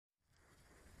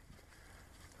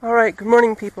Alright, good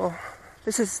morning people.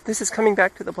 This is coming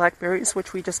back to the Blackberries,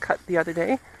 which we just cut the other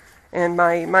day. And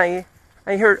I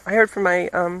heard from my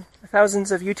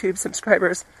thousands of YouTube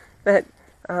subscribers that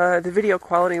the video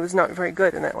quality was not very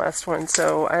good in that last one,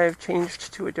 so I've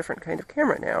changed to a different kind of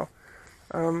camera now.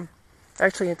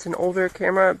 Actually, it's an older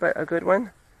camera, but a good one.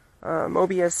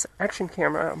 Mobius action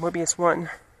camera, Mobius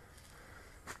 1.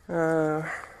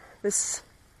 This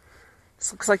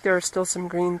looks like there are still some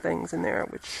green things in there,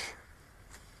 which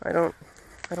I don't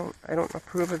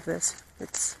approve of this.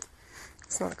 It's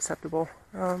not acceptable.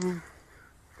 That's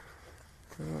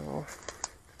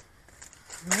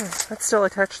still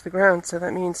attached to the ground, so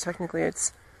that means technically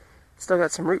it's still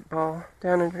got some root ball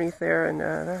down underneath there, and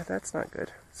that's not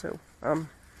good. So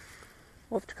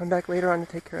we'll have to come back later on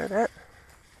to take care of that.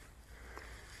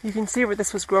 You can see where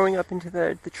this was growing up into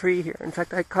the tree here. In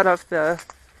fact, I cut off the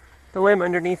limb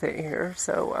underneath it here,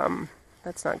 so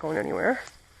that's not going anywhere.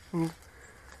 And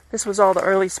this was all the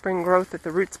early spring growth that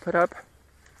the roots put up.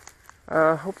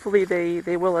 Hopefully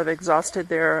they will have exhausted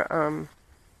their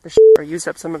or used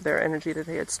up some of their energy that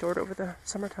they had stored over the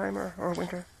summertime or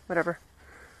winter, whatever.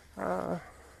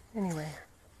 Anyway.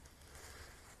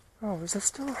 Oh, is this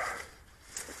still?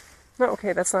 No,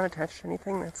 okay, that's not attached to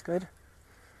anything. That's good.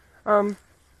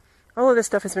 All of this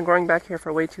stuff has been growing back here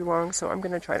for way too long, so I'm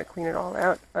going to try to clean it all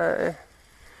out.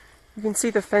 You can see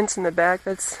the fence in the back.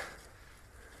 That's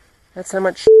how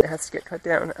much shit has to get cut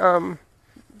down.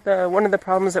 One of the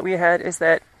problems that we had is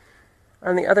that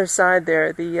on the other side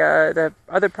there, the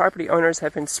other property owners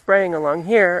have been spraying along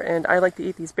here, and I like to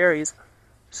eat these berries,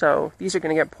 so these are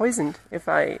going to get poisoned if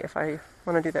I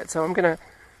want to do that. So I'm going to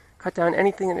cut down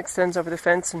anything that extends over the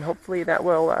fence, and hopefully that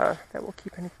will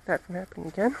keep that from happening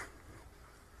again.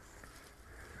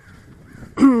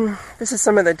 This is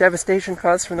some of the devastation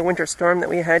caused from the winter storm that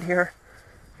we had here.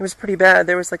 It was pretty bad.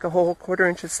 There was like a whole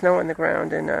quarter-inch of snow on the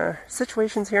ground, and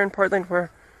situations here in Portland were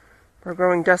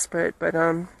growing desperate, but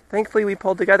thankfully we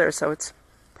pulled together, so it's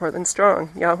Portland strong.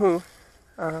 Yahoo!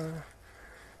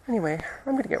 Anyway,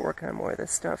 I'm going to get working on more of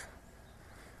this stuff.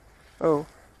 Oh,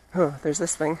 there's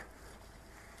this thing.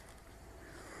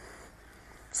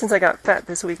 Since I got fat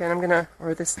this weekend,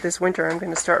 this winter, I'm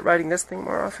going to start riding this thing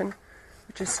more often,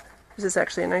 this is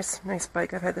actually a nice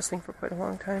bike. I've had this thing for quite a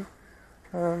long time.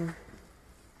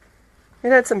 It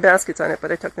had some baskets on it,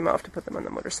 but I took them off to put them on the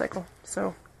motorcycle.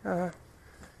 So,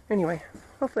 anyway,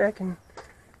 hopefully I can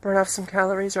burn off some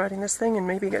calories riding this thing and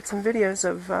maybe get some videos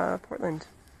of Portland.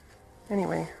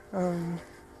 Anyway,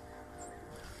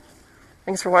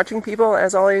 thanks for watching, people.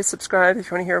 As always, subscribe if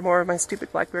you want to hear more of my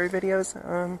stupid Blackberry videos.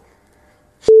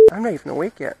 I'm not even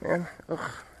awake yet, man.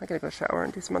 Ugh, I gotta go shower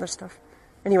and do some other stuff.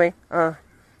 Anyway,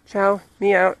 ciao,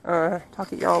 me out. Talk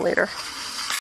to y'all later.